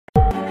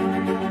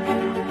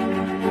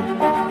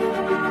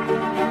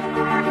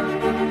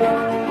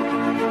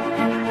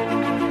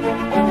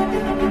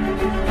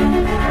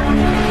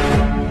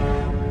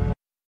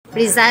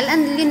Rizal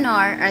and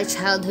Leonor are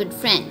childhood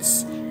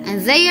friends,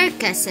 and they are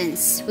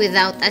cousins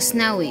without us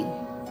knowing.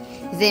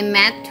 They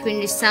met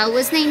when Rizal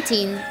was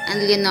 19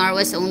 and Leonor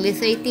was only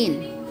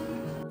 13.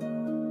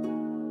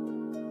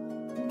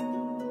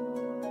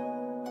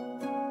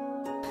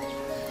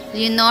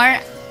 Leonor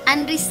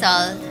and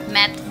Rizal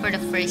met for the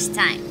first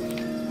time.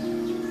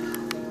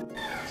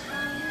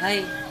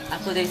 Hi,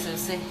 ako day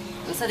Jose.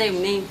 Unsa day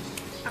yung name?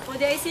 Ako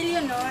day si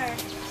Leonor.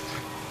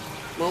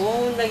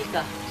 Mawawunday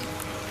ka.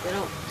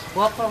 Pero,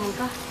 guwapa mo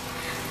ka.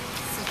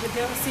 Sagad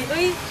daw si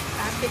Uy.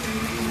 Ate ka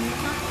na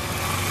ka.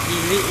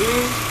 Dili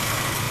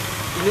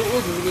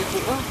Inuod, hindi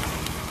ko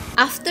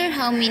After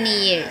how many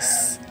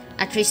years?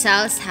 At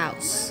Rizal's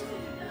house.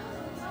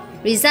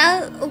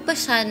 Rizal ug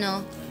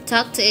Pasiano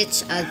talked to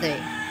each other.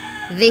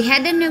 They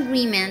had an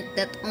agreement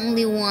that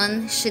only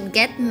one should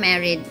get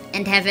married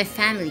and have a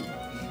family.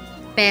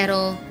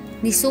 Pero,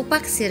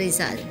 nisupak si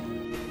Rizal.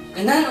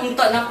 Kanan,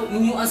 unta na ako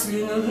inyo as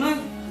Leonor, Noy.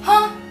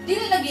 Ha?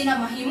 Dili lagi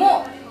na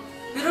mahimo.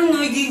 Pero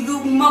Noy,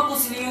 gigugma ko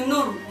si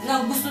Leonor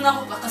na gusto na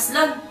ako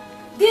kakaslan.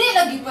 Dili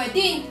lagi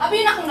pwede.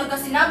 Abi na kung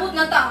nagasinabot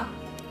na ta.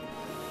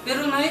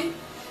 Pero Noy,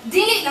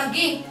 dili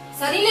lagi.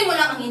 Sarili mo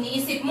lang ang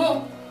iniisip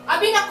mo.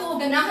 Abi na ko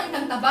ganahan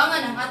kang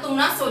tabangan ang atong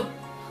nasod.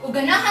 O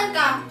ganahan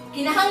ka,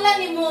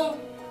 kinahanglan nimo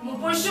mo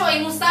pursue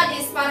ay mong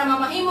studies para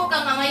mamahimo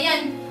kang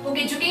angayan ug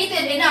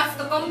educated enough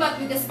to combat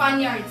with the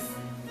Spaniards.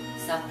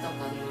 sakto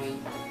ka Noy.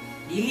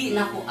 Dili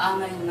na ko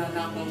angay na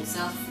akong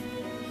self.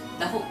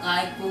 Dako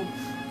kay ko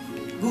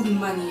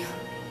gugma niya.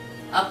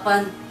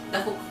 Apan,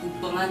 dako ko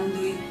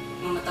pangandoy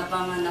nga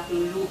matabangan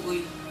akong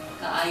luoy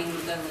kaayo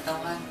lugar na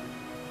tawan.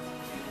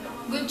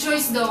 Good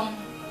choice, Dong.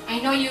 I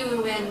know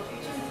you well.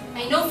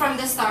 I know from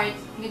the start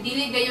nga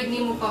dili gayud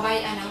nimo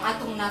pabayan ang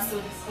atong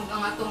nasod ug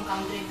ang atong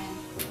countrymen.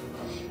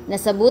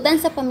 Nasabutan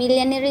sa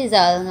pamilya ni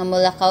Rizal nga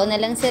mulakaw na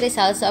lang si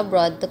Rizal sa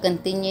abroad to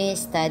continue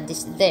his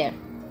studies there.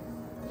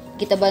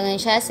 Kitabangan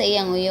siya sa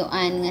iyang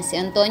uyuan nga si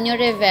Antonio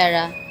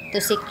Rivera to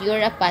secure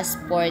a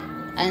passport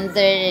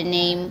under the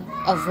name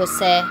of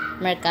Jose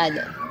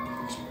Mercado.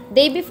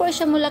 Day before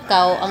siya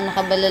mulakaw, ang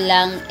nakabalo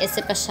lang is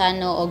si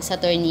Pasiano og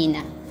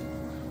Saturnina.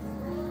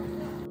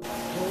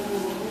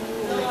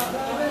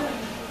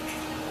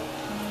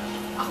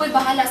 Ako'y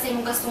bahala sa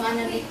imong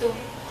gastunganan dito.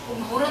 Kung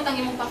mahurot ang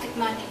imong pocket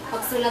money,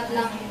 pagsulat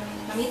lang,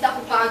 namita ko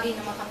paagi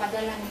na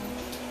makapadala nimo.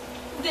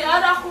 Di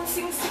ara akong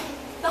singsing.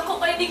 Dako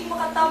kay di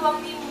makatabang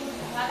nimo.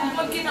 Kung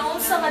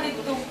magkinaunsa ka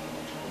dito.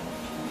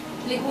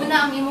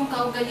 Liguna ang imong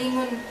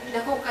kaugalingon,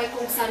 dako kay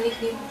kung salig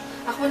nimo.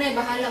 Ako na'y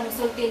bahala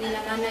musulti nila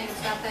nanay ug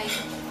tatay.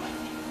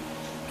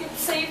 Keep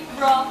safe,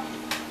 bro.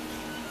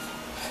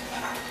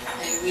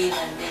 I will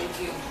and thank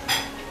you.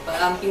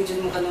 Pag-amping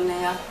dyan mo kanon na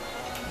ya.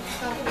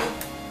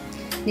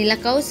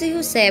 Nilakaw si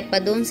Jose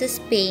padung sa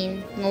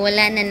Spain nga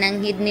wala na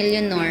nanghid ni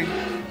Leonor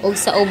ug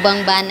sa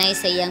ubang banay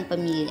sa iyang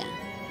pamilya.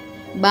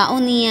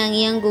 Baon niya ang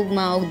iyang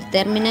gugma og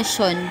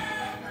determinasyon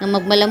nga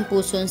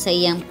magmalampuson sa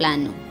iyang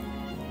plano.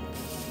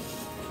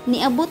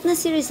 Niabot na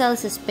si Rizal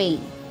sa Spain.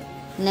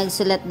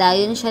 Nagsulat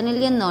dayon siya ni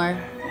Leonor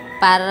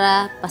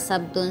para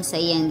pasabton sa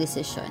iyang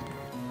desisyon.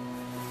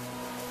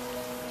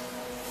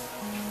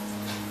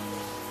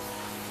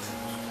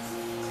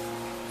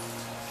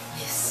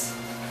 Yes.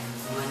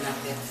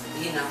 Manapit.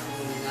 Hindi na ako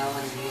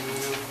guminawan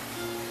Leonor.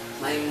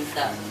 May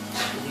unta.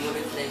 Hindi mo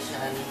reply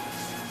siya.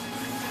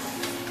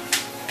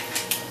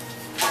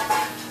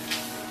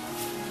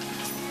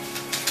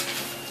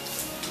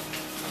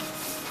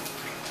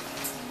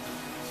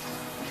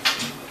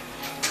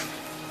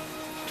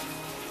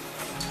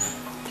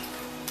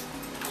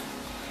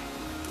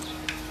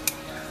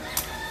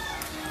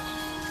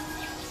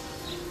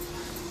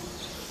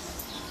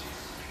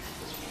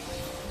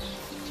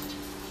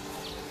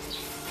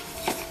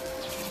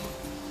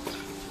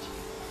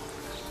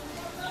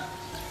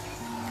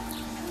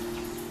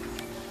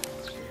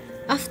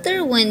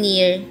 After 1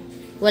 year,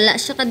 wala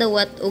siya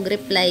kadawat og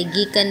reply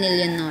gikan ni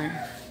Leonor.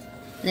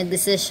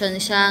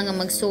 Nagdesisyon siya nga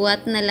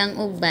magsuwat na lang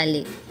og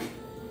balik.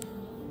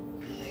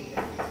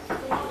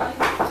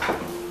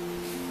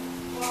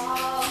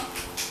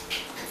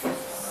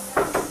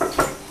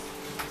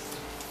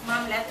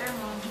 Ma'am, letter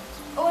mo.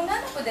 Oh,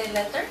 nana po dahil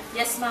letter?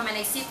 Yes, ma'am. And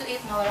I see to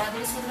it na wala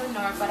din si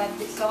Leonor para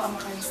ikaw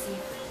ang makareceive.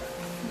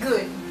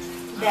 Good.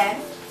 Then,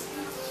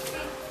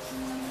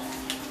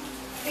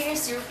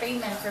 Here's your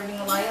payment for being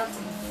loyal to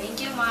me.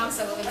 Thank you, ma'am.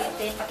 Sa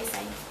ulitin,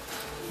 pakisign.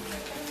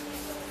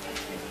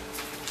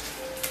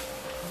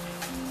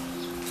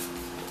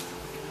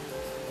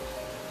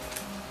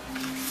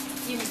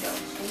 Here we go.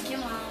 Thank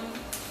you, ma'am.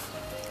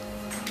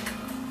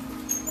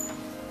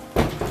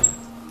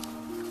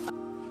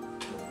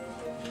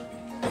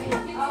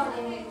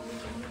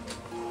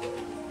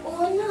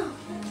 oo na.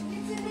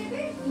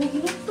 May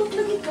ginugtog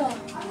lagi ka.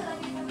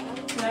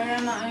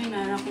 Kaya na ay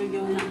na ako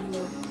yung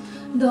nangyo.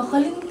 Da,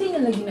 kalimti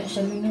na lagi na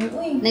siya, Leonor.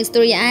 Uy.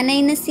 Nagstoryaanay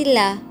na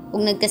sila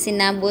ug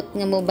nagkasinabot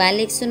nga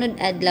mobalik sunod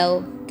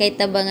adlaw kay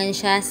tabangan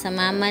siya sa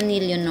mama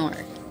ni Leonor.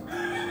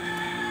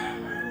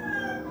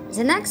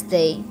 The next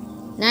day,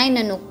 naay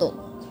nanuktok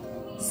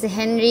si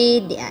Henry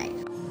D.I.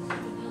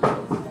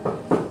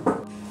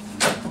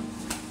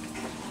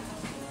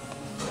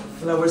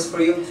 Flowers for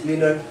you,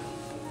 Leonard.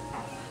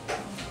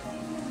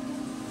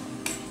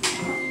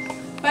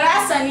 Para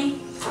asa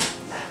ni?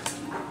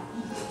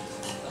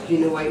 You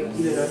know why,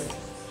 Leonard?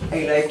 I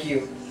like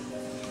you.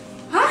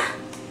 Ha?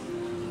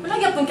 Wala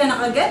gyapon ka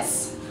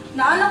nakagets?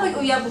 Naana ko'y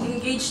uyab ug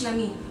engaged na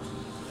mi.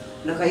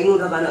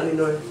 Nakaingon ka na,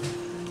 Leonard.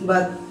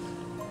 But,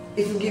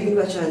 if you give me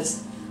a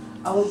chance,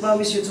 I will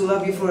promise you to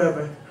love you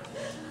forever.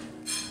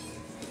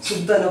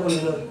 Sugdan ako,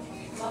 Leonard.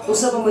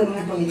 Usa pa man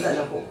mga pangitaan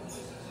ako.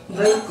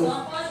 Bright ko,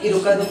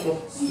 edukado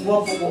ko,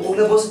 guwapo ko, ug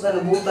labaw sa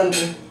tanabutan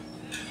ko.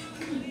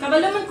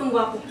 Kabalaman kung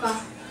gwapo ka.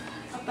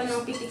 Apan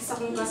ang pitik sa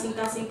kong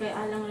kasing-kasing kay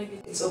alang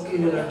review. It's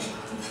okay, Leonard.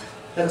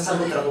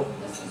 Nakasabot ako.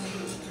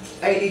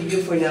 I leave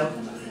you for now,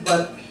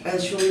 but I'll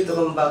show you to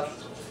come back.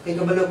 Kay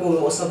kabalo ko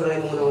nga usab ra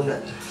mo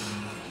una.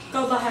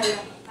 Ikaw bahala.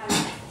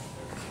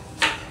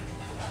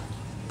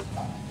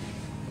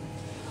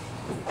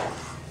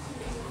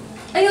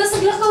 Ayaw,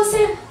 saglakaw,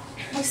 sir.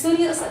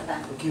 Mag-studio sa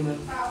ta. Okay, ma'am.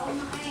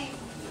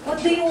 What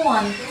do you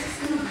want?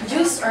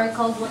 Juice or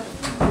cold water?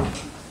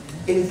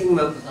 Anything,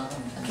 ma'am.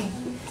 Okay.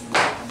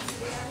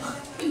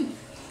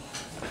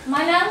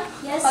 Manang,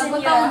 Yes,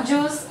 pagbutang senora.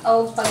 juice o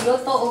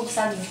pagluto o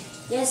saging.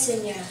 Yes,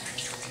 senora.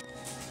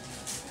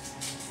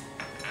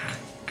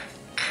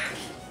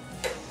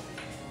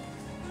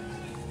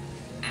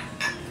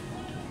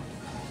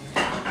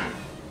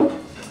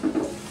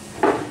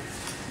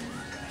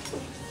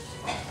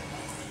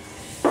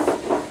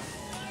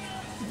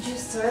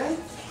 Juice, sir?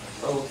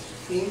 Oh,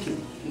 thank you.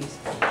 Please.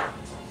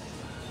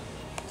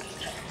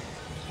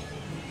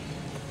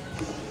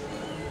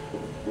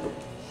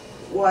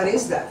 What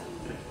is that?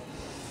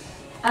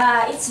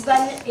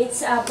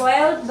 It's a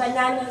boiled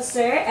banana,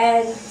 sir,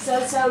 and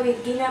salsa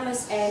with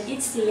ginamas, and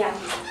it's yummy.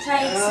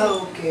 Try it, sir.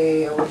 Ah,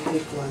 okay. I will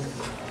take one.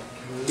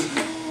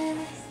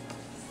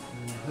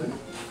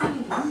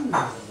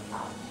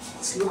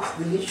 It looks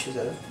delicious,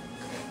 huh?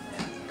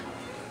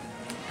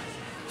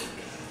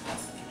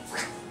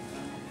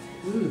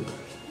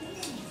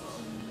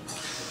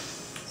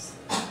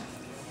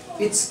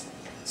 It's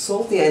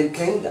salty and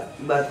kinda,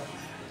 but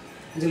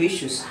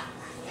delicious.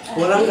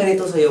 Walang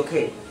ganito sa'yo,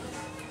 okay?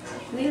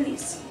 Really,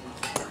 sir.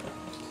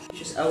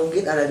 Just, I will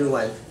get another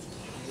one.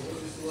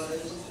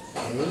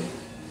 Okay.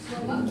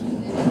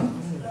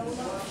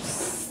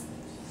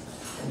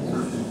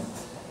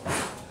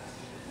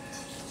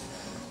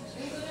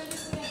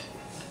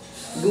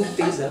 Good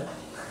taste, huh?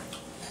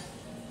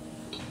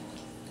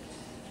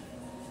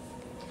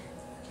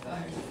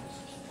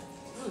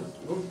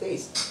 Good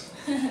taste.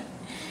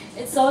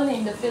 It's only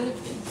in the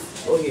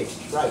Philippines. Okay,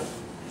 right.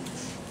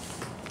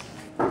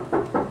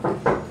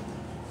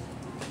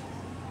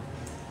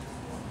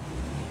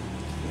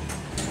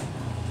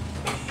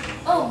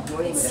 Oh,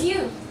 Morning, it's madam.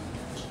 you.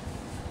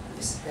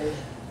 Yes,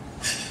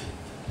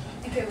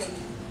 Okay, wait.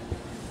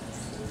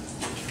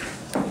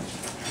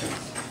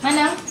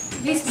 Manang,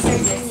 please serve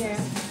this. Senora.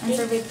 And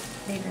serve it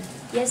later.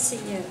 Yes,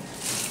 senora.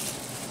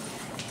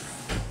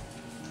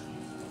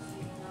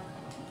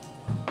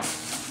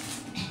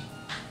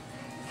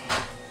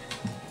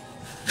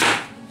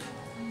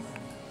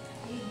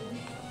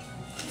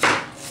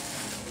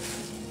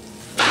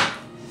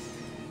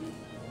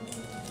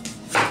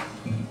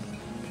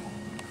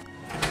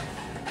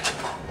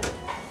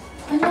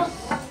 Anak,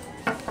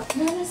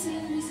 nana si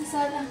Henry sa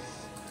sala.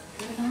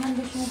 Kailangan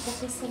ba siya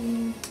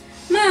magpakisalin?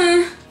 Ma,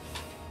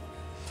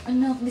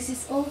 Anak, this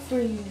is all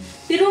for you.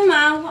 pero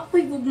ma, wa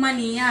ko'y gugma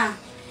niya.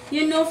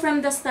 You know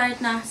from the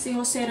start na si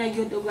Jose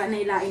Rayod uga na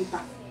ilain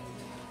pa.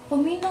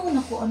 Paminaw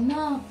na ko,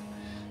 anak.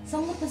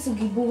 Samot na sa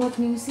gibuhat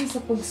niyo si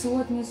sa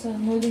pagsuwat niyo sa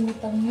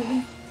nulingutang niyo.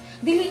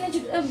 Dili na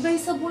jud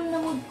advisable na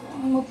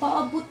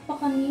mapaabot pa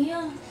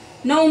kaniya.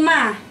 No,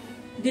 ma.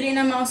 Dili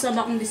na mausab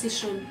akong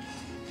desisyon.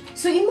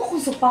 So imo kung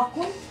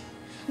supakon?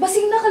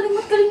 Basing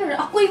nakalimot ka rin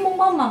ako imong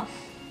mama.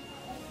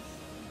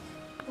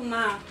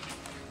 Ma,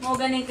 mo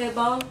ganing kay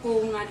bawal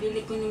ko nga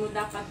dili ko nimo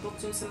dapat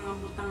tukson sa mga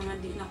butang nga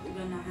di na ko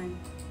ganahan.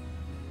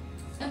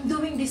 I'm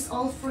doing this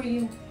all for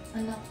you,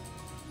 anak.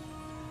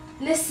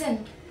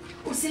 Listen,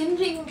 kung si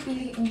Henry yung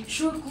piliin,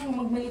 sure kong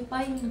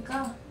magmalipayin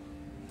ka.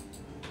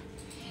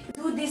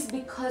 Do this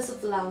because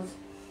of love.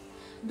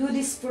 Do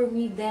this for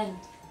me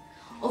then.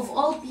 Of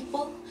all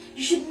people,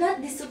 you should not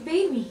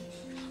disobey me.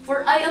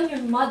 For I am your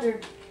mother.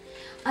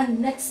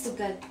 And next to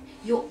God,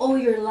 you owe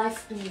your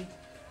life to me.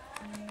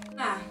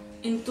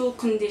 In two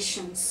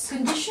conditions.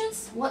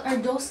 Conditions? What are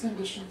those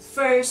conditions?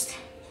 First,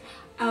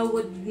 I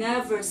would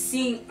never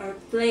sing or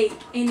play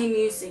any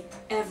music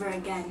ever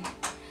again.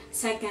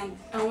 Second,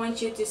 I want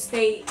you to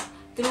stay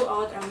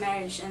throughout our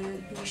marriage and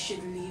you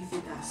should live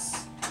with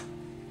us.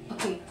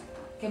 Okay,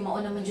 kaya mao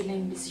naman dyan na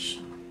yung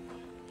decision.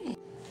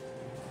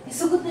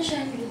 Isugot na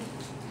siya, Henry.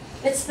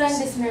 Let's plan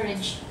this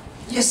marriage.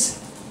 Yes,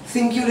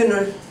 thank you,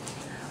 Leonor.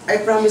 I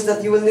promise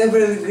that you will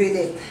never regret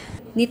it.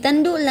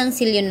 Nitando lang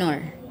si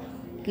Leonor.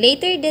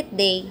 Later that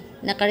day,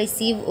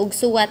 naka-receive og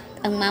suwat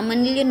ang mama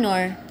ni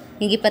Leonor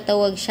nga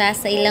gipatawag siya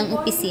sa ilang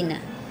opisina.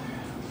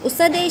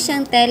 Usa day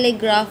siyang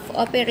telegraph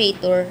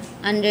operator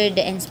under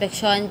the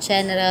Inspection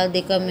General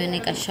de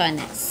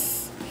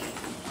Comunicaciones.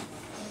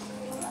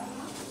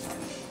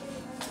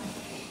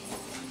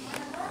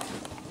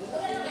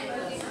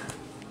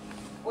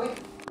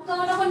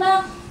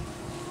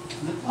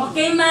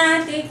 Okay,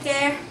 ma. Take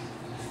care.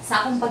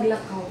 Sa akong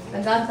paglakaw,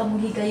 tagaan ka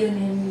muli kayo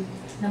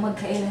na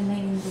magkailan na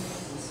yung dugo.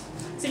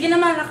 Sige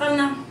naman, lakal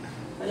na.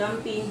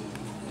 Walampi.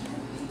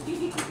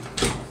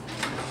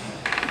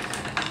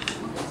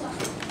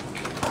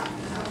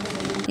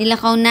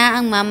 Nilakaw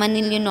na ang mama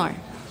ni Leonor.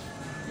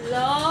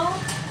 Hello?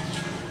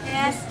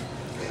 Yes.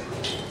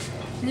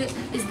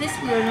 Is this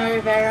Leonor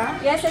Rivera?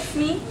 Yes, it's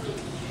me.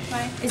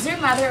 Why? Is your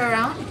mother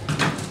around?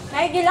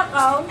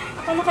 Gilakaw.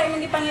 Ako mo kayo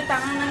hindi pangita.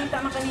 Ang nangita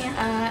makaniya.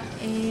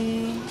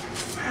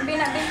 Ang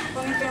binabing.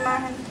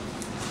 Pumipirmahan.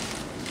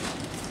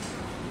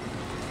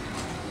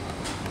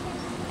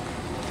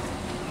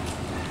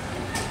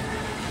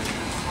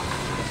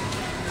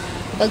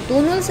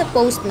 Pagtunol sa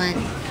postman,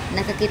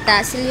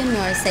 nakakita si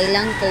Leonor sa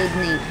ilang code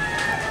name,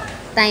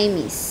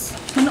 Timis.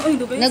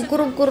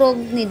 Nagkurog-kurog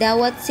ni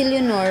dawat si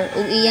Leonor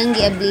ug iyang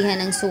giablihan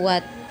ang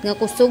suwat nga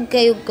kusog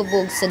kayog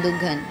kabog sa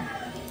dughan.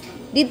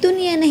 Dito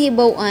niya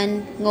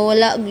nahibaw-an nga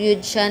wala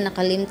gyud siya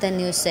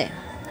nakalimtan ni Jose.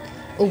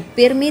 Ug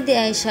pirmi di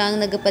ay siya ang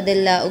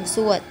nagapadala og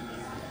suwat.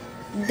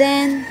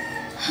 Then,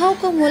 how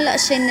come wala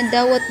siya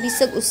nadawat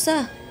bisag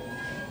usa?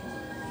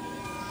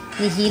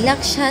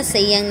 Nihilak siya sa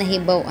iyang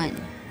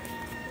nahibaw-an.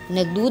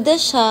 Nagduda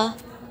siya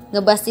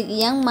nga basig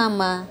iyang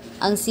mama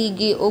ang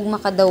sige og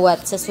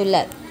makadawat sa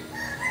sulat.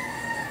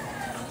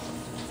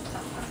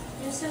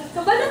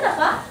 Kabalo na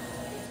ka?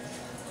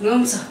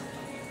 Ngam sa?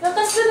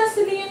 Lakas na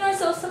si Leonor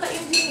sa usa ka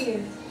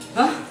engineer.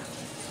 Ha?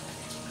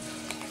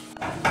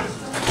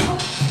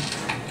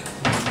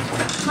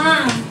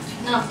 Ma'am.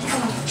 No,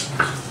 come on.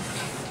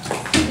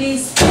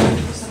 Please,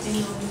 sa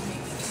tinuod.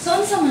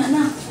 Saan sa mga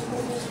na?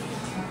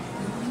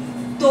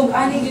 Tug,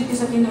 ani gyud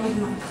sa tinuod,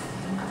 ma'am.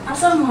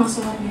 Asa ang mga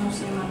sulat niyo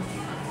si ma'am?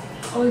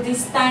 All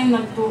this time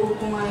nagtuo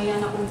ko nga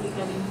yan akong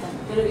gikalimtan.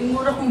 Pero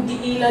imura kong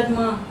giilad,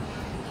 ma.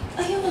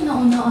 Ayaw na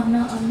una.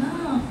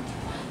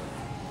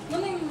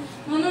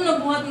 Ano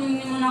nabuhat mo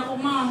ni mo na ako,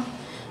 ma?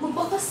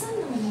 Magbakasan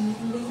naman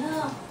hindi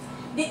na.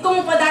 Di ko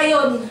mo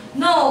padayon.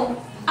 No!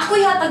 Ako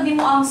ihatag ni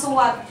mo ang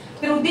suwat.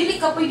 Pero dili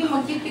ka pwede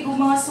magtipig og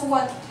mga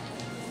suwat.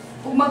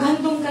 Ug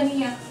maghandong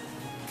kaniya.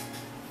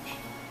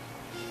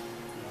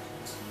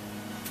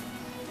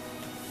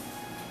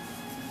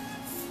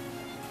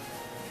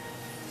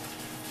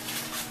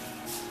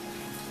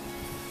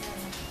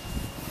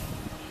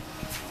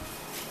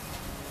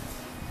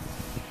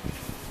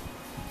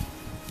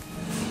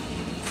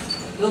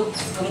 Look,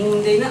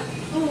 kamu hindi na.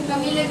 Oo,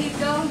 kami lagi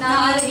ikaw.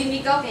 Naaalagin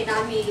ikaw kay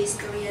dami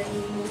istorya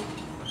nimo.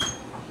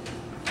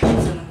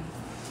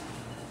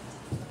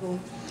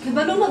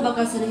 Kabalo na ba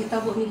ka sa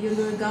nahitabo ni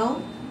Leonor Gaw?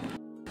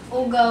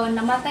 Ugaw,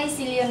 namatay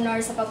si Leonor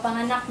sa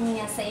papanganak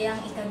niya sa iyang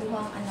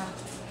ikaduhang anak.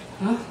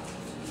 Ha?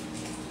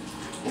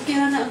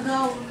 Okay na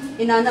Gaw.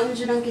 Inana mo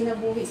siya ng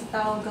kinabuhi sa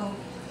tao Gaw.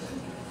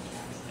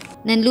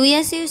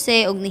 Nanluya si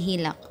Jose og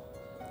nihilak.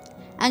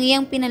 Ang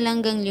iyang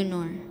pinalanggang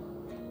Leonor.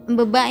 Ang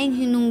babaeng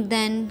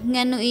hinungdan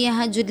ngano iya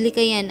hajud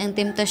likayan ang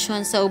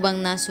temptasyon sa ubang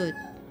nasod.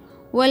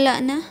 Wala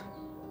na.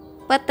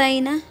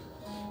 Patay na.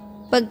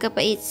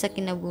 Pagkapait sa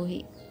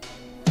kinabuhi.